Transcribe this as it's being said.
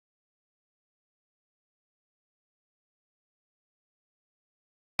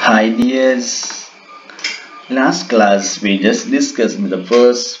Hi dears, last class we just discussed the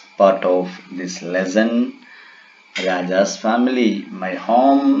first part of this lesson, Raja's family, my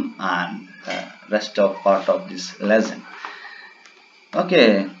home and the rest of part of this lesson.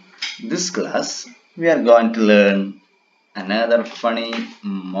 Okay, this class we are going to learn another funny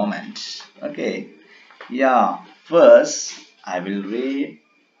moment. Okay, yeah, first I will read.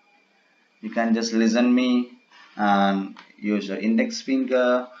 You can just listen me and use your index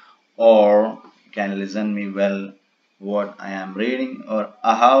finger, or you can listen me well what I am reading or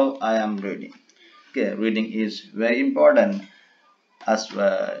how I am reading. Okay, reading is very important as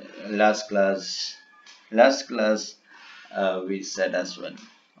well. Last class we said as well.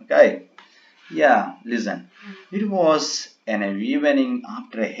 Okay, yeah, listen. It was an evening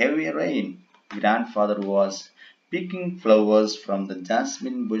after a heavy rain. Grandfather was picking flowers from the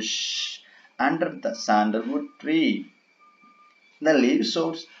jasmine bush under the sandalwood tree. The leaves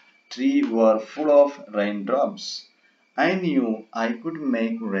of the tree were full of raindrops. I knew I could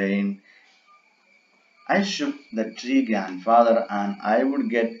make rain. I shook the tree, grandfather, and I would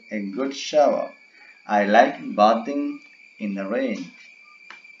get a good shower. I liked bathing in the rain.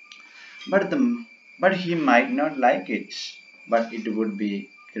 But the but he might not like it. But it would be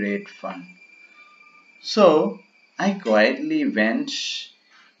great fun. So I quietly went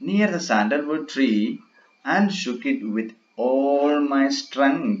near the sandalwood tree and shook it with all my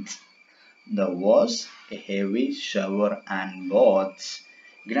strength. There was a heavy shower and both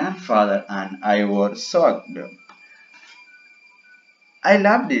grandfather and I were soaked. I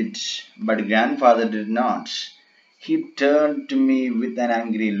loved it, but grandfather did not. He turned to me with an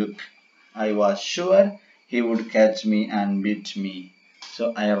angry look. I was sure he would catch me and beat me.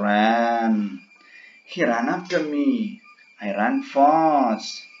 So I ran. He ran after me. I ran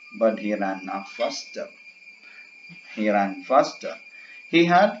fast, but he ran not faster. He ran faster. He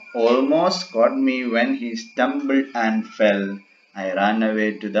had almost caught me when he stumbled and fell. I ran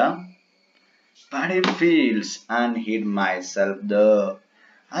away to the paddy fields and hid myself there.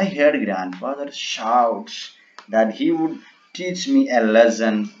 I heard grandfather shout that he would teach me a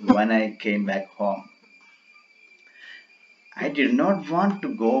lesson when I came back home. I did not want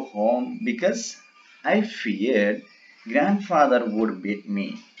to go home because I feared grandfather would beat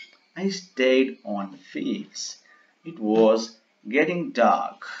me. I stayed on the fields. It was getting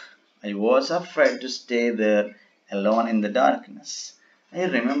dark. I was afraid to stay there alone in the darkness. I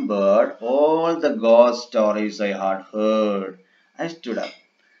remembered all the ghost stories I had heard. I stood up,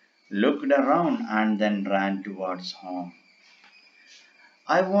 looked around, and then ran towards home.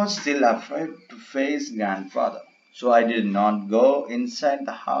 I was still afraid to face grandfather, so I did not go inside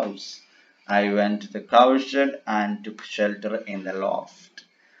the house. I went to the cowshed and took shelter in the loft.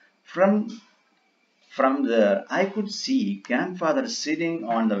 From From there, I could see grandfather sitting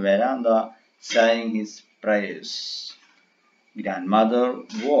on the veranda saying his prayers. Grandmother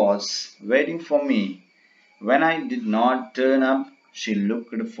was waiting for me. When I did not turn up, she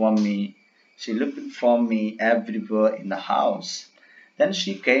looked for me. She looked for me everywhere in the house. Then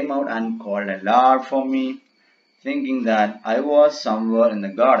she came out and called aloud for me, thinking that I was somewhere in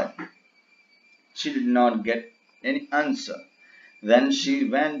the garden. She did not get any answer. Then she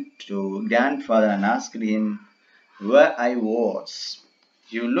went to grandfather and asked him where I was.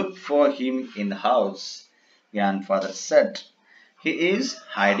 You looked for him in the house, grandfather said. He is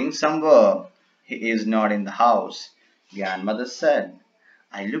hiding somewhere. He is not in the house, grandmother said.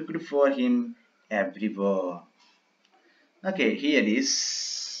 I looked for him everywhere. Okay, here is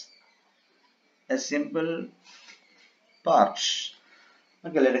a simple part.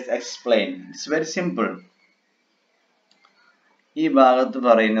 Okay, let us explain. It's very simple. ഈ ഭാഗത്ത്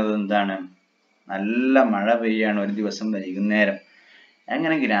പറയുന്നത് എന്താണ്? നല്ല മഴ പെയ്യാണ് ഒരു ദിവസം വൈകുന്നേരം.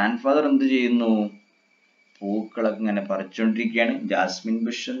 അങ്ങനെ ഗ്രാൻഡ് ഫാദർ എന്ത് ചെയ്യുന്നു? പൂക്കളൊക്കെ ഇങ്ങനെ പറിച്ചുകൊണ്ടിരിക്കുകയാണ്. ജാസ്മിൻ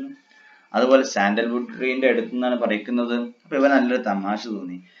ബുഷ് അതുപോലെ സാൻഡൽവുഡ് ട്രീന്റെ അടുത്ത് നിന്നാണ് പറിക്കുന്നത്. അപ്പൊ ഇവ നല്ലൊരു തമാശ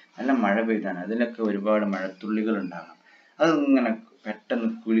തോന്നി. നല്ല മഴ പെയ്താണ്, അതിലൊക്കെ ഒരുപാട് മഴത്തുള്ളികൾ ഉണ്ടാകണം. അതിങ്ങനെ പെട്ടെന്ന്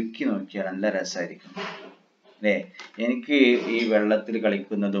കുലുക്കി നോക്കിയാൽ നല്ല രസമായിരിക്കും അല്ലേ? എനിക്ക് ഈ വെള്ളത്തിൽ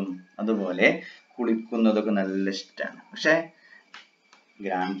കളിക്കുന്നതും അതുപോലെ കുളിക്കുന്നതൊക്കെ നല്ല ഇഷ്ടമാണ്. പക്ഷെ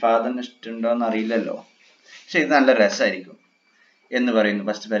ഗ്രാൻഡ് ഫാദറിന് ഇഷ്ടമുണ്ടോന്ന് അറിയില്ലല്ലോ. പക്ഷെ ഇത് നല്ല രസമായിരിക്കും എന്ന് പറയുന്നു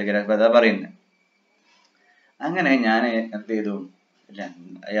ഫസ്റ്റ് പാരഗ്രാഫ് അതാ പറയുന്നത്. അങ്ങനെ ഞാൻ എന്ത് ചെയ്തു?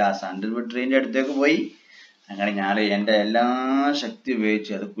 ആ സാൻഡൽവുഡ് ട്രീൻ്റെ അടുത്തേക്ക് പോയി. അങ്ങനെ ഞാൻ എൻ്റെ എല്ലാ ശക്തി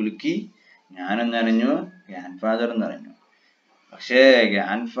ഉപയോഗിച്ച് അത് കുലുക്കി. ഞാനും നിറഞ്ഞു, ഗ്രാൻഡ് ഫാദറും നിറഞ്ഞു. പക്ഷേ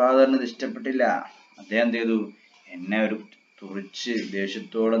ഗ്രാൻഡ് ഫാദറിന് ഇത് ഇഷ്ടപ്പെട്ടില്ല. അദ്ദേഹം എന്ത് ചെയ്തു? എന്നെ ഒരു തുറിച്ച്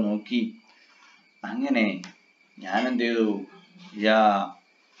ദേഷ്യത്തോടെ നോക്കി. അങ്ങനെ ഞാൻ എന്ത് ചെയ്തു?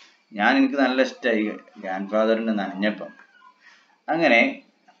 എനിക്ക് നല്ല ഇഷ്ടമായി ഗ്രാൻഡ് ഫാദറിന് നനഞ്ഞപ്പം. അങ്ങനെ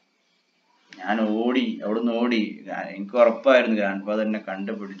ഞാൻ ഓടി, അവിടുന്ന് ഓടി. എനിക്ക് ഉറപ്പായിരുന്നു ഗ്രാൻഡ് ഫാദർ എന്നെ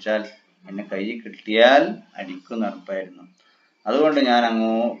കണ്ടുപിടിച്ചാൽ, എന്നെ കയ്യിൽ കിട്ടിയാൽ അടിക്കുന്ന ഉറപ്പായിരുന്നു. അതുകൊണ്ട് ഞാൻ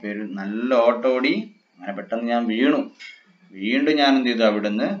നല്ല ഓട്ടോടി. അങ്ങനെ പെട്ടെന്ന് ഞാൻ വീണു. വീണ്ടും ഞാൻ എന്ത് ചെയ്തു,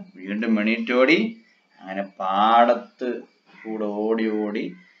 അവിടുന്ന് വീണ്ടും എണീറ്റോടി. അങ്ങനെ പാടത്ത് കൂടെ ഓടി ഓടി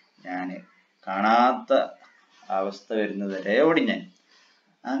ഞാൻ കാണാത്ത അവസ്ഥ വരുന്നത് വരെ ഓടി ഞാൻ.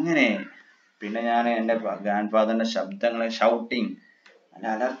 അങ്ങനെ പിന്നെ ഞാൻ എൻ്റെ ഗ്രാൻഡ് ഫാദറിന്റെ ശബ്ദങ്ങളെ, ഷൗട്ടിങ്, നല്ല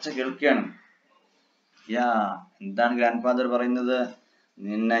അലർച്ച കേൾക്കുകയാണ്. എന്താണ് ഗ്രാൻഡ് ഫാദർ പറയുന്നത്?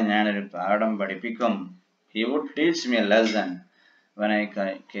 നിന്നെ ഞാനൊരു പാഠം പഠിപ്പിക്കും. He would teach me a lesson when I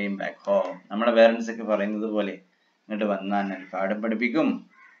came back home. നമ്മുടെ പേരൻസ് ഒക്കെ പറയുന്നത് പോലെ ഇങ്ങോട്ട് വന്നാൽ ഒരു പാഠം പഠിപ്പിക്കും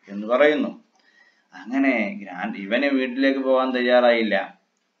എന്ന് പറയുന്നു. അങ്ങനെ ഇവന് വീട്ടിലേക്ക് പോകാൻ തയ്യാറായില്ല.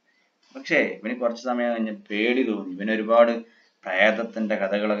 പക്ഷേ ഇവന് കുറച്ച് സമയം കഴിഞ്ഞ് പേടി തോന്നി. ഇവന് ഒരുപാട് പ്രേതത്തിന്റെ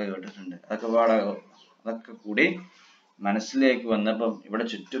കഥകളൊക്കെ കേട്ടിട്ടുണ്ട്. അതൊക്കെ കൂടി മനസ്സിലേക്ക് വന്നപ്പം ഇവിടെ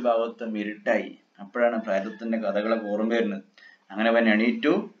ചുറ്റുഭാഗത്തും ഇരുട്ടായി. അപ്പോഴാണ് പ്രേതത്തിന്റെ കഥകളൊക്കെ ഓർമ്മ വരുന്നത്. അങ്ങനെ അവൻ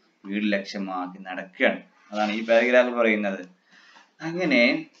എണീറ്റു, വീട് ലക്ഷ്യമാക്കി നടക്കുകയാണ്. അതാണ് ഈ പാരഗ്രാഫ് പറയുന്നത്. അങ്ങനെ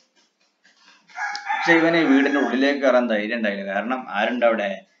പക്ഷെ ഇവന് വീടിന്റെ ഉള്ളിലേക്ക് കയറാൻ ധൈര്യം ഉണ്ടായില്ല. കാരണം ആരുണ്ട് അവിടെ?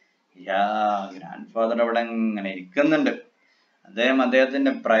 ഗ്രാൻഡ് ഫാദർ അവിടെ ഇങ്ങനെ ഇരിക്കുന്നുണ്ട്.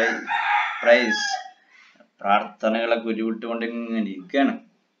 അദ്ദേഹത്തിന്റെ പ്രാർത്ഥനകളൊക്കെ ഉരുവിട്ടുകൊണ്ട് ഇങ്ങനെ ഇരിക്കുകയാണ്.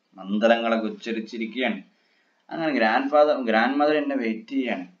 മന്ത്രങ്ങളൊക്കെ ഉച്ചരിച്ചിരിക്കുകയാണ്. അങ്ങനെ ഗ്രാൻഡ് മദർ എന്നെ വെയിറ്റ്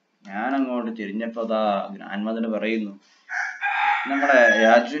ചെയ്യാണ്. ഞാൻ അങ്ങോട്ട് തിരിഞ്ഞപ്പോ ഗ്രാൻഡ് മദർ പറയുന്നു, നമ്മുടെ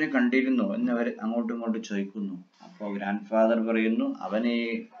രാജുവിനെ കണ്ടിരുന്നു എന്നവർ അങ്ങോട്ടും ഇങ്ങോട്ടും ചോദിക്കുന്നു. അപ്പോ ഗ്രാൻഡ് ഫാദർ പറയുന്നു, അവൻ ഈ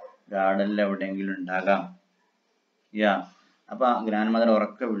ഗാർഡനിൽ എവിടെയെങ്കിലും ഉണ്ടാകാം. അപ്പൊ ഗ്രാൻഡ് മദർ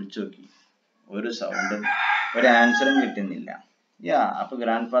ഉറക്കെ വിളിച്ചു നോക്കി. ഒരു സൗണ്ടും ഒരു ആൻസറും കിട്ടുന്നില്ല. അപ്പൊ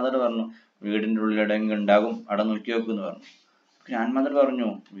ഗ്രാൻഡ് ഫാദർ പറഞ്ഞു, വീടിന്റെ ഉള്ളിൽ എവിടെയെങ്കിലും ഉണ്ടാകും, അവിടെ നോക്കി നോക്കുന്ന് പറഞ്ഞു. ഗ്രാൻഡ് മദർ പറഞ്ഞു,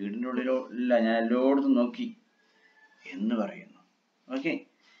 വീടിന്റെ ഉള്ളിലോ ഇല്ല, ഞാൻ എല്ലായിടത്തും നോക്കി എന്ന് പറയുന്നു. ഓക്കെ,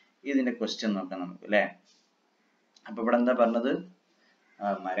 ഇതിന്റെ ക്വസ്റ്റ്യൻ നോക്കാം നമുക്ക് അല്ലെ. അപ്പൊ ഇവിടെ എന്താ പറഞ്ഞത്?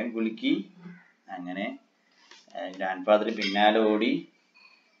 മരം കുലുക്കി. അങ്ങനെ ഗ്രാൻഡ് ഫാദർ പിന്നാലെ ഓടി.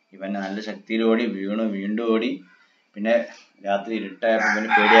 ഇവൻ നല്ല ശക്തിയിൽ ഓടി, വീണ്ടും ഓടി. പിന്നെ രാത്രി ഇരുട്ടായപ്പോൾ ഇവന്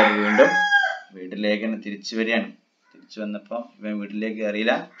പേടിയായി. വീണ്ടും വീട്ടിലേക്ക് തന്നെ തിരിച്ചു വരികയാണ്. തിരിച്ചു വന്നപ്പോ ഇവൻ വീട്ടിലേക്ക്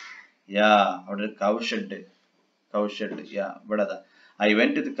അറിയില്ല. അവിടെ ഒരു കൗ ഷെഡ്. ഇവിടെ I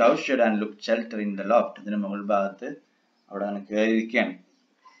went to the cow shed and looked shelter in the loft. ഇതിന് മുകൾ ഭാഗത്ത് അവിടെ കയറിയിരിക്കുകയാണ്.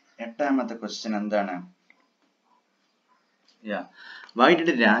 എട്ടാമത്തെ ക്വസ്റ്റ്യൻ എന്താണ്? Why did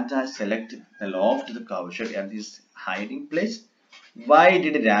Raja select the loft, the cow shed as his hiding place? Why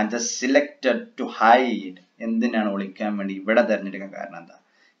did Raja selected to hide? എന്തിനാണ് ഒളിക്കാൻ വേണ്ടി ഇവിടെ തിരഞ്ഞെടുക്കാൻ കാരണം എന്താ?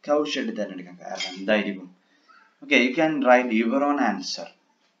 Cow shed തിരഞ്ഞെടുക്കാൻ കാരണം എന്തായിരിക്കും? Okay, you can write your own answer.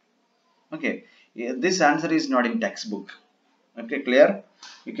 Okay, this answer is not in textbook. Okay, clear?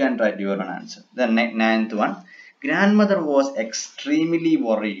 You can write your own answer. The ninth one. Grandmother was extremely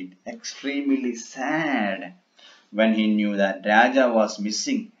worried, extremely sad when he knew that Raja was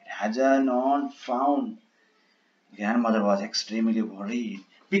missing. Raja not found. Grandmother was extremely worried.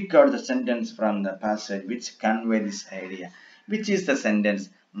 Pick out the sentence from the passage which convey this idea. Which is the sentence?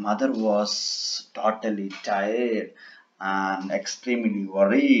 Mother was totally tired and extremely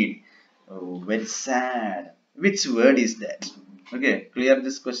worried. Very sad. Which word is that? Okay, clear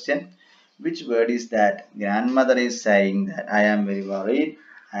this question. Which word is that? Grandmother is saying that I am very worried,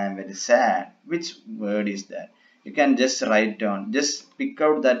 I am very sad. Which word is that? You can just write down, just pick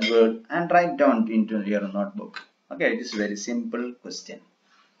out that word and write down into your notebook. Okay, it is very simple question.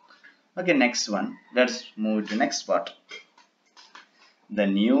 Okay, next one. Let's move to next part. The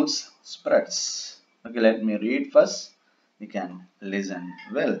news spreads. Okay, let me read first. You can listen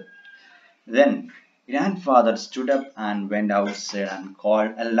well. Then grandfather stood up and went outside and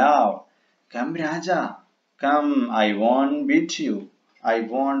called aloud, "Come, Raja, come, I won't beat you." I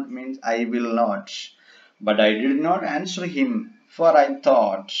won't means I will not. But I did not answer him, for I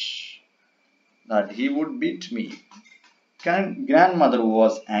thought that he would beat me. Grandmother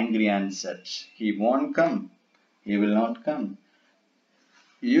was angry and said, "He won't come. He will not come.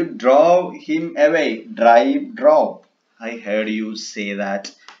 You drove him away. Drove. I heard you say that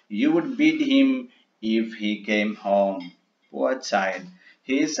you would beat him if he came home. Poor child,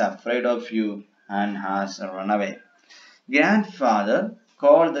 he is afraid of you and has run away." Grandfather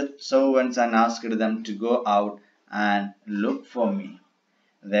called the servants and asked them to go out and look for me.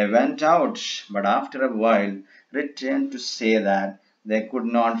 They went out, but after a while returned to say that they could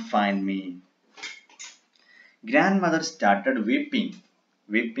not find me. Grandmother started weeping.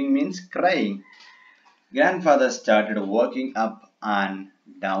 Weeping means crying. Grandfather started walking up and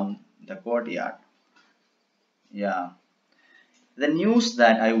down the courtyard. The news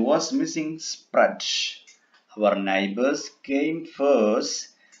that I was missing spread. Our neighbors came first,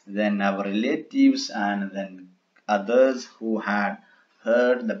 then our relatives, and then others who had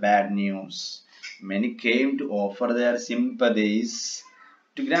heard the bad news. Many came to offer their sympathies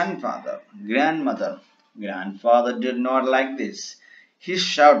to grandmother. Grandfather did not like this. He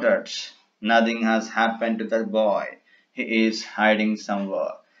shouted, "Nothing has happened to that boy. He is hiding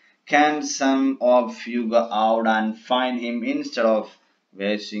somewhere. Can some of you go out and find him instead of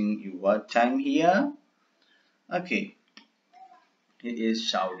wasting your time here?" Okay, he is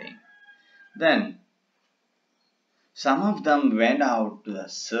shouting. Then some of them went out to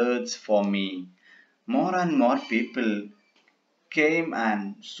search for me. More and more people came, and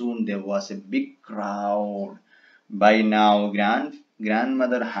soon there was a big crowd. By now,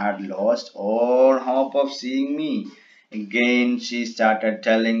 grandmother had lost all hope of seeing me. Again, she started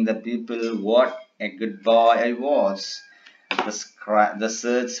telling the people what a good boy I was. The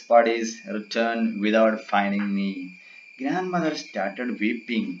search parties returned without finding me. Grandmother started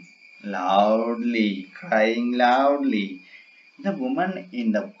weeping loudly, crying loudly. The women in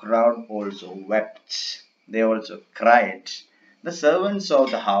the crowd also wept. They also cried. The servants of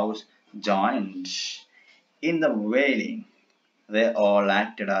the house joined in the wailing. They all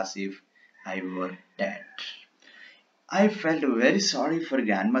acted as if I were dead. I felt very sorry for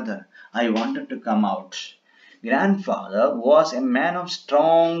grandmother. I wanted to come out. Grandfather was a man of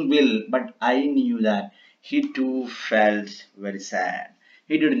strong will, but I knew that he too felt very sad.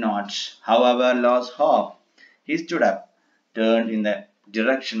 He did not, however, lose hope. He stood up, turned in the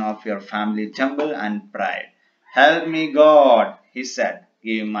direction of your family temple, and prayed. "Help me, God," he said.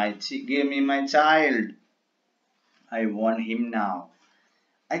 Give me my child. I want him now.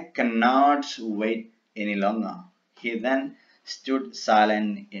 I cannot wait any longer." He then stood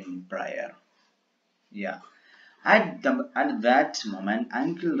silent in prayer. Yeah. At that moment,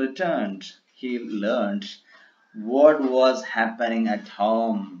 uncle returned. He learned what was happening at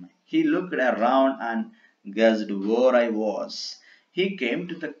home. He looked around and guessed where I was. He came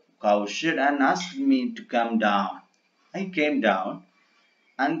to the cowshed and asked me to come down. I came down.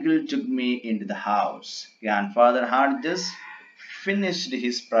 Uncle took me into the house. Grandfather had just finished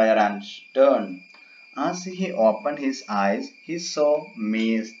his prayer and turned. As he opened his eyes, he saw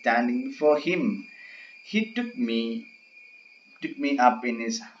me standing before him. He took me up in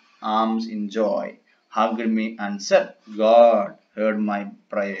his arms in joy, hugged me and said, "God heard my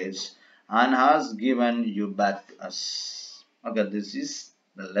prayers and has given you back to us." Okay, this is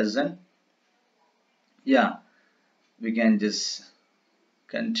the lesson. Yeah, we can just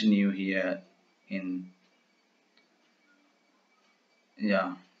continue here in,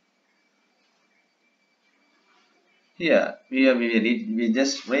 yeah. Here we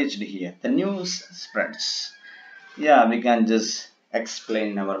just reached here. The news spreads. Yeah, we can just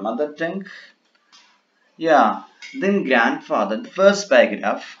explain our mother tongue. Yeah, then grandfather, the first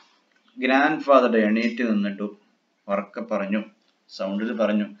paragraph, grandfather എണീറ്റ് നിന്നിട്ട് ഉറക്കെ പറഞ്ഞു, സൗണ്ടിൽ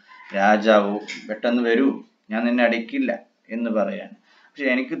പറഞ്ഞു, "രാജാവു പെട്ടെന്ന് വരൂ, ഞാൻ നിന്നെ അടിക്കില്ല" എന്ന് പറയാൻ. പക്ഷെ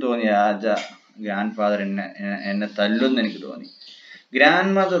എനിക്ക് തോന്നി ഗ്രാൻഡ് ഫാദർ എന്നെ തല്ലുമെന്ന് എനിക്ക് തോന്നി.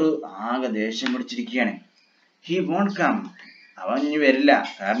 ഗ്രാൻഡ് മദർ ആകെ ദേഷ്യം പിടിച്ചിരിക്കുകയാണ്. "ഹി വോണ്ട് കം", അവൻ ഇനി വരില്ല.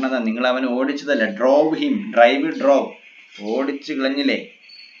 കാരണം എന്താ, നിങ്ങൾ അവനെ ഓടിച്ചതല്ല. ഡ്രൈവ് ഓടിച്ചു കളഞ്ഞില്ലേ.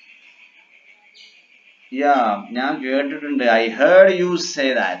 യാ, ഞാൻ കേട്ടിട്ടുണ്ട്. "I heard you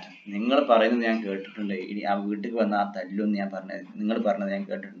say that", നിങ്ങൾ പറയുന്നത് ഞാൻ കേട്ടിട്ടുണ്ട്. ഇനി ആ വീട്ടിൽ വന്ന ആ തല്ലുമെന്ന് നിങ്ങൾ പറഞ്ഞത് ഞാൻ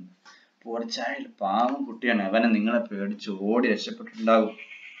കേട്ടിട്ടുണ്ട്. പോർ ചൈൽഡ്, പാവം കുട്ടിയാണ്, അവനെ നിങ്ങളെ പേടിച്ച് ഓടി രക്ഷപ്പെട്ടിട്ടുണ്ടാകും.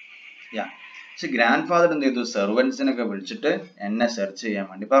 യാ, പക്ഷെ ഗ്രാൻഡ് ഫാദർ എന്ത് ചെയ്തു, സെർവൻസിനൊക്കെ വിളിച്ചിട്ട് എന്നെ സെർച്ച് ചെയ്യാൻ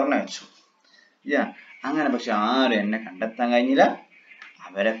വേണ്ടി പറഞ്ഞയച്ചു. യാ, അങ്ങനെ പക്ഷെ ആരും എന്നെ കണ്ടെത്താൻ കഴിഞ്ഞില്ല.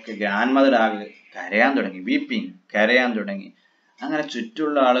 അവരൊക്കെ ഗ്രാൻഡ് മദർ ആകെ കരയാൻ തുടങ്ങി, കരയാൻ തുടങ്ങി. അങ്ങനെ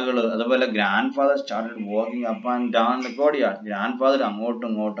ചുറ്റുള്ള ആളുകൾ, അതുപോലെ grand father started walking up and down the courtyard. Grand father അങ്ങോട്ടും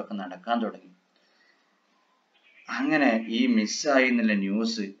ഇങ്ങോട്ടൊക്കെ നടക്കാൻ തുടങ്ങി. അങ്ങനെ ഈ മിസ്സായി എന്നുള്ള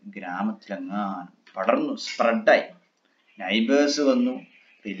ന്യൂസ് ഗ്രാമത്തിലെങ്ങാൻ പടർന്നു, സ്പ്രെഡായി. നൈബേഴ്സ് വന്നു,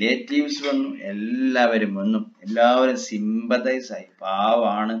 റിലേറ്റീവ്സ് വന്നു, എല്ലാവരും സിമ്പതൈസ് ആയി.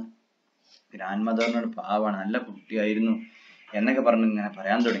 പാവാണ്, ഗ്രാൻഡ് മദറിനോട് പാവാണ്, നല്ല കുട്ടിയായിരുന്നു എന്നൊക്കെ പറഞ്ഞ് ഇങ്ങനെ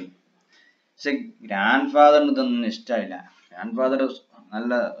പറയാൻ തുടങ്ങി. പക്ഷെ ഗ്രാൻഡ് ഫാദറിന് ഇതൊന്നും ഇഷ്ടമായില്ല. ഗ്രാൻഡ് ഫാദർ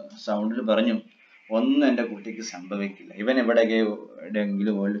നല്ല സൗണ്ടിൽ പറഞ്ഞു, "ഒന്നും എൻ്റെ കുട്ടിക്ക് സംഭവിക്കില്ല. ഇവൻ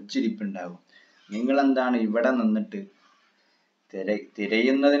എവിടെയെങ്കിലും ഒളിച്ചിരിപ്പുണ്ടാകും. നിങ്ങളെന്താണ് ഇവിടെ നിന്നിട്ട്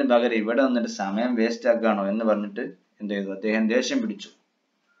തിരയുന്നതിന് പകരം ഇവിടെ നിന്നിട്ട് സമയം വേസ്റ്റ് ആക്കുകയാണോ" എന്ന് പറഞ്ഞിട്ട് എന്ത് ചെയ്തു, അദ്ദേഹം ദേഷ്യം പിടിച്ചു.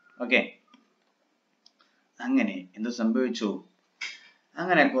 ഓക്കെ, അങ്ങനെ എന്ത് സംഭവിച്ചു?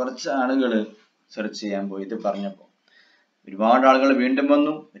 അങ്ങനെ കുറച്ച് ആളുകൾ സെർച്ച് ചെയ്യാൻ പോയി. ഇത് പറഞ്ഞപ്പോൾ ഒരുപാട് ആളുകൾ വീണ്ടും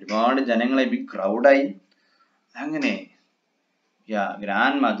വന്നു, ഒരുപാട് ജനങ്ങളെ ബിഗ് ക്രൗഡായി. അങ്ങനെ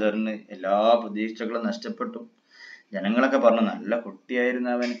ഗ്രാൻഡ് മദറിന് എല്ലാ പ്രതീക്ഷകളും നഷ്ടപ്പെട്ടു. ജനങ്ങളൊക്കെ പറഞ്ഞു നല്ല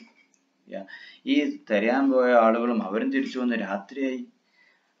കുട്ടിയായിരുന്നു അവൻ. ഈ തിരയാൻ പോയ ആളുകളും അവരും തിരിച്ചു വന്ന് രാത്രിയായി.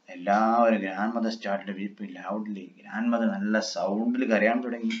 എല്ലാവരും grand mother started weeping loudly. Grand mother നല്ല സൗണ്ടിൽ കരയാൻ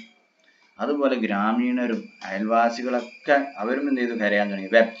തുടങ്ങി. അതുപോലെ ഗ്രാമീണരും അയൽവാസികളൊക്കെ അവരും എന്ത് ചെയ്തു? കരയാൻ തുടങ്ങി.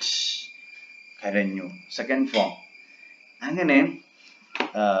 വെപ്റ്റ്, കരഞ്ഞു. Second form. അങ്ങനെ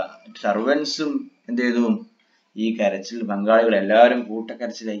സർവൻസും എന്ത് ചെയ്തു? ഈ കരച്ചിൽ പങ്കാളികൾ എല്ലാവരും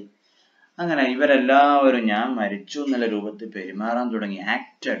കൂട്ടക്കരച്ചിലായി. അങ്ങനെ ഇവരെല്ലാവരും ഞാൻ മരിച്ചു എന്നുള്ള രൂപത്തിൽ പെരുമാറാൻ തുടങ്ങി.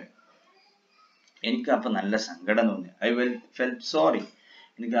 ആക്റ്റഡ്. എനിക്ക് അപ്പൊ നല്ല സങ്കടം തോന്നി. Felt sorry.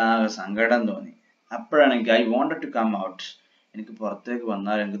 എനിക്ക് ആകെ സങ്കടം തോന്നി. അപ്പോഴാണ് എനിക്ക് I wanted to come out. എനിക്ക് പുറത്തേക്ക്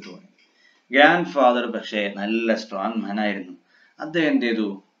വന്നാൽ എനിക്ക് തോന്നി. ഗ്രാൻഡ് ഫാദർ പക്ഷേ നല്ല സ്ട്രോങ് മാൻ ആയിരുന്നു. അദ്ദേഹം എന്ത് ചെയ്തു?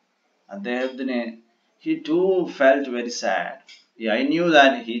 അദ്ദേഹത്തിന് he too felt very sad. I knew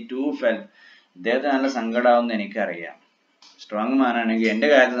that he too felt. അദ്ദേഹത്തിന് നല്ല സങ്കടമാവുമെന്ന് എനിക്കറിയാം. സ്ട്രോങ് മാൻ ആണെങ്കിൽ എൻ്റെ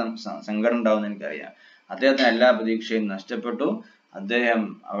കാര്യത്തിൽ സങ്കടം ഉണ്ടാവുമെന്ന് എനിക്കറിയാം. അദ്ദേഹത്തിന് എല്ലാ പ്രതീക്ഷയും നഷ്ടപ്പെട്ടു. അദ്ദേഹം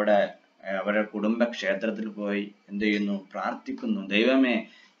അവരുടെ കുടുംബക്ഷേത്രത്തിൽ പോയി എന്ത് ചെയ്യുന്നു? പ്രാർത്ഥിക്കുന്നു. ദൈവമേ,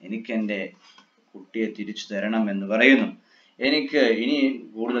 എനിക്ക് എൻ്റെ കുട്ടിയെ തിരിച്ചു തരണം എന്ന് പറയുന്നു. എനിക്ക് ഇനി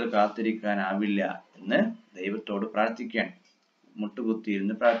കൂടുതൽ കാത്തിരിക്കാനാവില്ല എന്ന് ദൈവത്തോട് പ്രാർത്ഥിക്കുകയാണ്.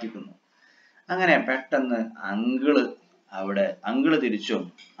 മുട്ടുകുത്തിയിരുന്ന് പ്രാർത്ഥിക്കുന്നു. അങ്ങനെ പെട്ടെന്ന് അങ്കിള് തിരിച്ചു.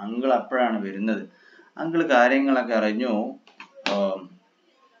 അങ്കിൾ അപ്പോഴാണ് വരുന്നത്. അങ്കിള് കാര്യങ്ങളൊക്കെ അറിഞ്ഞു.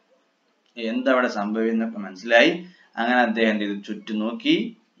 എന്തവിടെ സംഭവിക്കുന്നൊക്കെ മനസ്സിലായി. അങ്ങനെ അദ്ദേഹം എന്ത് ചെയ്തു? ചുറ്റും നോക്കി.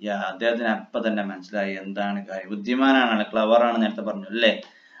 അദ്ദേഹത്തിന് അപ്പൊ തന്നെ മനസ്സിലായി എന്താണ് കാര്യം. ബുദ്ധിമാനാണ്, ക്ലവറാണ്, നേരത്തെ പറഞ്ഞു അല്ലേ.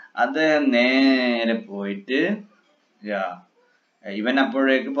 അദ്ദേഹം നേരെ പോയിട്ട് ഇവൻ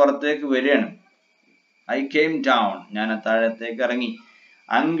അപ്പോഴേക്ക് പുറത്തേക്ക് വരികയാണ്. I came down. ഞാൻ താഴത്തേക്ക് ഇറങ്ങി.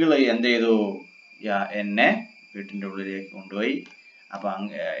 അങ്കിള് എന്ത് ചെയ്തു? എന്നെ വീട്ടിൻ്റെ ഉള്ളിലേക്ക് കൊണ്ടുപോയി. അപ്പൊ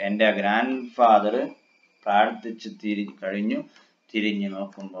എൻ്റെ ഗ്രാൻഡ് ഫാദർ പ്രാർത്ഥിച്ച് കഴിഞ്ഞു. തിരിഞ്ഞു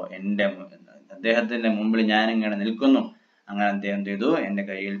നോക്കുമ്പോൾ അദ്ദേഹത്തിന്റെ മുമ്പിൽ ഞാൻ ഇങ്ങനെ നിൽക്കുന്നു. അങ്ങനെ അദ്ദേഹം എന്ത് ചെയ്തു? എന്റെ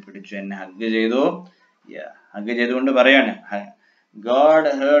കയ്യിൽ പിടിച്ചു, എന്നെ ഹഗ് ചെയ്തു. ഹഗ് ചെയ്തുകൊണ്ട് പറയാണ്, God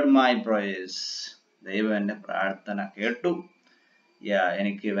heard my prayers. ദൈവം എന്റെ പ്രാർത്ഥന കേട്ടു.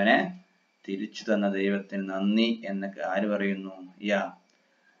 എനിക്ക് ഇവനെ തിരിച്ചു തന്ന ദൈവത്തിന് നന്ദി എന്നൊക്കെ ആര് പറയുന്നു?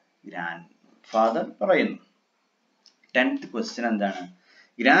 ഗ്രാൻഡ് ഫാദർ പറയുന്നു. 10th ക്വസ്റ്റ്യൻ എന്താണ്?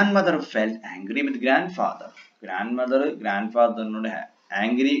 ഗ്രാൻഡ് മദർ ഫെൽറ്റ് ആംഗ്രി വിത്ത് ഗ്രാൻഡ് ഫാദർ. ഗ്രാൻഡ് ഫാദറിനോട്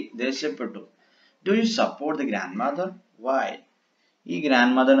ആംഗ്രി, ദേഷ്യപ്പെട്ടു. Do you support the grand mother? Y? ഈ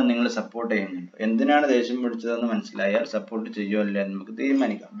ഗ്രാൻഡ് മദറിനെ നിങ്ങൾ സപ്പോർട്ട് ചെയ്യുന്നുണ്ടോ? എന്തിനാണ് ദേഷ്യം പിടിച്ചതെന്ന് മനസ്സിലായാൽ സപ്പോർട്ട് ചെയ്യുമോ അല്ലേ എന്ന് നമുക്ക്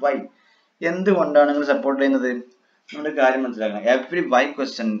തീരുമാനിക്കാം. വൈ? എന്തുകൊണ്ടാണ് നിങ്ങൾ സപ്പോർട്ട് ചെയ്യുന്നത്? നമ്മുടെ കാര്യം മനസ്സിലാക്കണം. Every Y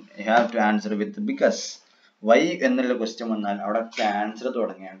question you have to answer with because. Y എന്നുള്ള ക്വസ്റ്റ്യൻ വന്നാൽ അവിടെ ആൻസർ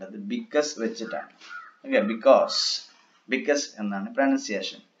തുടങ്ങേണ്ടത് ബിക്കസ് വെച്ചിട്ടാണ്. ഓക്കെ, ബിക്കസ് എന്നാണ്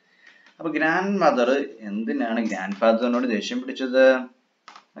പ്രൊനൗൺസിയേഷൻ. അപ്പൊ ഗ്രാൻഡ് മദർ എന്തിനാണ് ഗ്രാൻഡ് ഫാദറിനോട് ദേഷ്യം പിടിച്ചത്?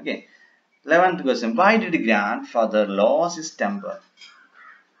 Okay, 11th question. Why did grand father loss his temper?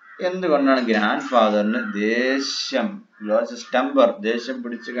 എന്തുകൊണ്ടാണ് ഗ്രാൻഡ് ഫാദറിന് ദേഷ്യം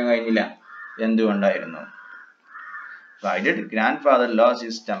പിടിച്ചിരിക്കാൻ കഴിഞ്ഞില്ല? എന്തുകൊണ്ടായിരുന്നു? Why did grand father loss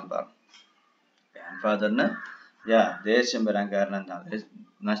his temper? Grand ഫാദറിന് ദേഷ്യം വരാൻ കാരണം എന്താണ്?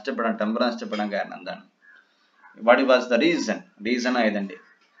 ടെമ്പർ നഷ്ടപ്പെടാൻ കാരണം എന്താണ്? വാട്ട് വാസ് ദ റീസൺ ആയതിന്റെ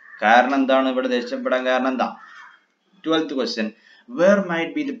കാരണം എന്താണ്? ഇവിടെ ദേഷ്യപ്പെടാൻ കാരണം എന്താ? 12th question. Where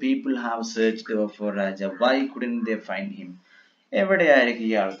might be the people have searched for Raja? Why couldn't they find him? എവിടെയായിരിക്കും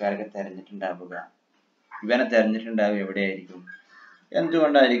ഈ ആൾക്കാരൊക്കെ തെരഞ്ഞിട്ടുണ്ടാവുക? ഇവനെ തെരഞ്ഞിട്ടുണ്ടാവുക എവിടെയായിരിക്കും?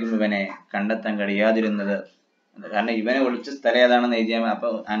 എന്തുകൊണ്ടായിരിക്കും ഇവനെ കണ്ടെത്താൻ കഴിയാതിരുന്നത്? കാരണം ഇവനെ ഒളിച്ച സ്ഥലം ഏതാണെന്ന് എഴുതിയാൽ അപ്പൊ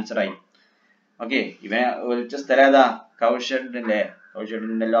ആൻസർ ആയി. ഓക്കെ, ഇവനെ ഒളിച്ച സ്ഥലം ഏതാ?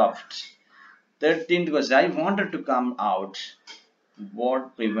 കൗഷഡിന്റെ loft. 13th question. I wanted to come out. What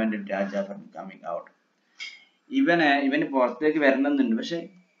prevented Raja from coming out? ഇവന് പുറത്തേക്ക് വരണമെന്നുണ്ട്, പക്ഷെ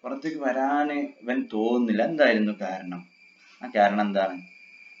പുറത്തേക്ക് വരാൻ ഇവൻ തോന്നുന്നില്ല. എന്തായിരുന്നു കാരണം? ആ കാരണം എന്താണ്?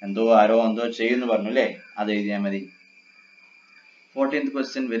 ആരോ ചെയ്യുന്നു പറഞ്ഞു അല്ലേ? അത് എഴുതിയാൽ മതി. 14th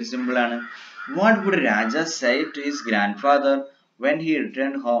question very simple ആണ്. What would Raja say to his grandfather when he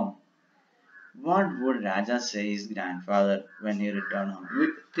returned home? What would Raja say his grandfather when he returned home?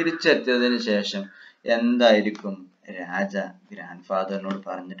 തിരിച്ചെത്തിയതിനു ശേഷം എന്തായിരിക്കും രാജ grand ഫാദറിനോട്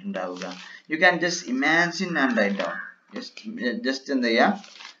പറഞ്ഞിട്ടുണ്ടാവുക? You can just imagine and write down. Just എന്ത് ചെയ്യാ?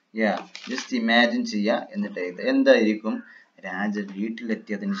 Just imagine ചെയ്യുക, എന്നിട്ട് എഴുതുക. എന്തായിരിക്കും രാജ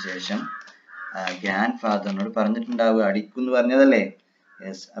വീട്ടിലെത്തിയതിനു ശേഷം grand ഫാദറിനോട് പറഞ്ഞിട്ടുണ്ടാവുക? അടിക്കുന്ന് പറഞ്ഞതല്ലേ?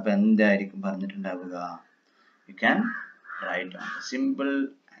 യെസ്. അപ്പൊ എന്തായിരിക്കും പറഞ്ഞിട്ടുണ്ടാവുക? You can write down simple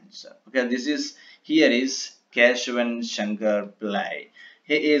answer. Okay, here is Keshavan Shankar Pillai.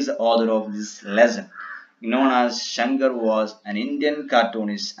 He is the author of this lesson. Known as Shankar was an Indian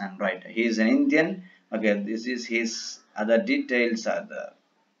cartoonist and writer. He is an Indian. Okay, this is his other details are there.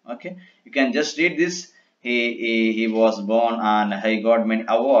 Okay, you can just read this. he was born and he got many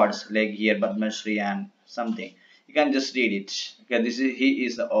awards like here Padma Shri and something. You can just read it. Okay, this is he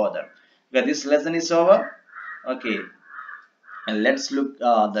is the author. Okay, this lesson is over. Okay, and let's look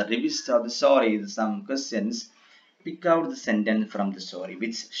the reviews of the story. Some questions. Pick out the sentence from the story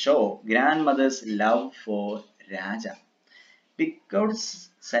which show grandmother's love for Raja. Pick out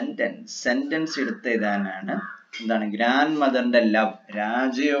sentence. Sentence എടുത്ത് എഴുതാനാണ് എന്താണ് grand മദറിന്റെ love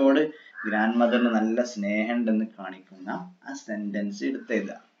രാജയോട് grand മദറിന് നല്ല സ്നേഹം ഉണ്ടെന്ന് കാണിക്കുന്ന ആ sentence എടുത്ത്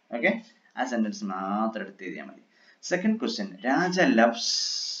എഴുതുക. ഓക്കെ, ആ സെന്റൻസ് മാത്രം എടുത്ത് എഴുതിയാൽ മതി. Second question, Raja loves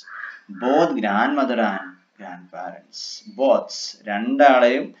both grand mother and grand parents. ബോത്ത്സ്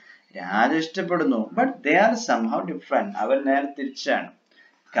രണ്ടാളെയും രാജ ഇഷ്ടപ്പെടുന്നു. But they are somehow different. അവർ നേരെ തിരിച്ചാണ്.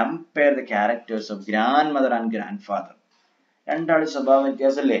 Compare the characters of grand mother and grand father. രണ്ടാളും സ്വഭാവം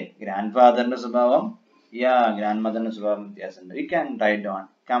വ്യത്യാസമല്ലേ? ഗ്രാൻഡ് ഫാദറിന്റെ സ്വഭാവം, ഗ്രാൻഡ് മദറിന്റെ സ്വഭാവം വ്യത്യാസമുണ്ട്. You can write down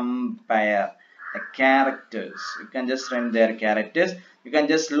compare the characters. You can just write their characters. You can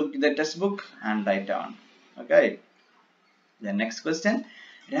just look at the textbook and write down. Okay. The next question.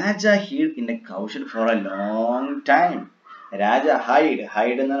 Raja hid in a cowshed for a long time. Raja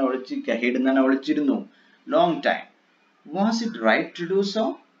hide enna ഒളിച്ചിരുന്നു long time. Was it right to do so?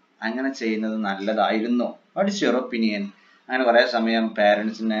 അങ്ങനെ ചെയ്യുന്നത് നല്ലതായിരുന്നോ? What is your opinion? അങ്ങനെ കുറേ സമയം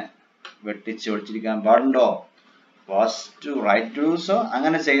പാരൻസിനെ വെട്ടിച്ച് ഒളിച്ചിരിക്കാൻ പാടുണ്ടോ? Was to right to do so?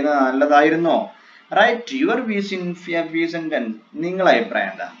 അങ്ങനെ ചെയ്യുന്നത് നല്ലതായിരുന്നോ? Write your views in views and then നിങ്ങളുടെ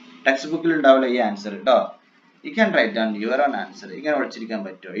അഭിപ്രായം എന്താ? ടെക്സ്റ്റ് ബുക്കിൽ ഉണ്ടാവില്ല ഈ ആൻസർ കേട്ടോ. You can write down your own answer. ഇങ്ങനെ ഒളിച്ചിരിക്കാൻ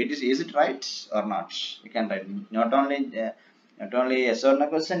പറ്റുമോ? Is it right or not? You can write not only yes or no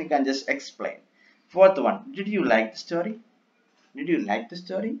question. You can just explain. Fourth one, did you like the story? Did you like the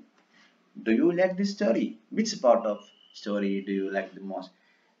story? Do you like the story? Which part of story do you like the most?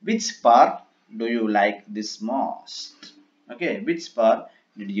 Which part do you like this most? Okay, which part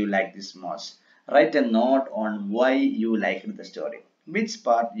did you like this most? Write a note on why you liked the story. Which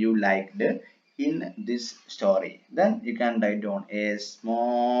part you liked in this story. Then you can write down a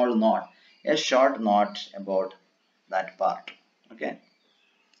small note, a short note about that part. Okay.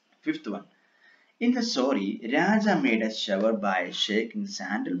 Fifth one. In the story, Raja made a shower by shaking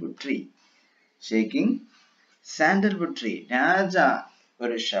sandalwood tree. Shaking sandalwood tree. രാജ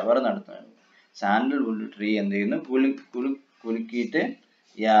ഒരു shower നടത്തുന്നു. Sandalwood tree എന്ത് ചെയ്യുന്നു? കുലുക്കിയിട്ട്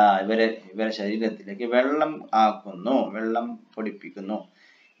ഇവരെ ശരീരത്തിലേക്ക് വെള്ളം ആക്കുന്നു, വെള്ളം പൊടിപ്പിക്കുന്നു.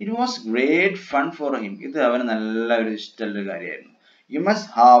 It was great fun for him. ഇത് അവന് നല്ല ഒരു ഇഷ്ടമുള്ള കാര്യമായിരുന്നു. You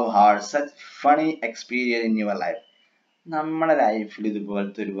must have had such funny experience in your life. നമ്മുടെ ലൈഫിൽ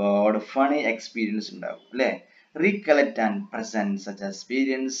ഇതുപോലത്തെ ഒരുപാട് ഫണി എക്സ്പീരിയൻസ് ഉണ്ടാകും അല്ലേ? Recollect and present such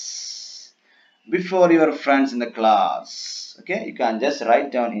experience before your friends in the class. Okay, you can just write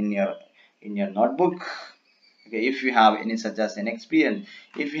down in your notebook. Okay, if you have any such as an experience.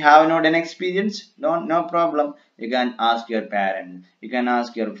 If you have not an experience, no problem. You can ask your parents, you can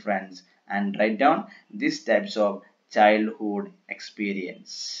ask your friends and write down these types of childhood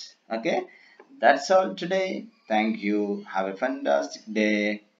experience. Okay, that's all today. Thank you. Have a fantastic day.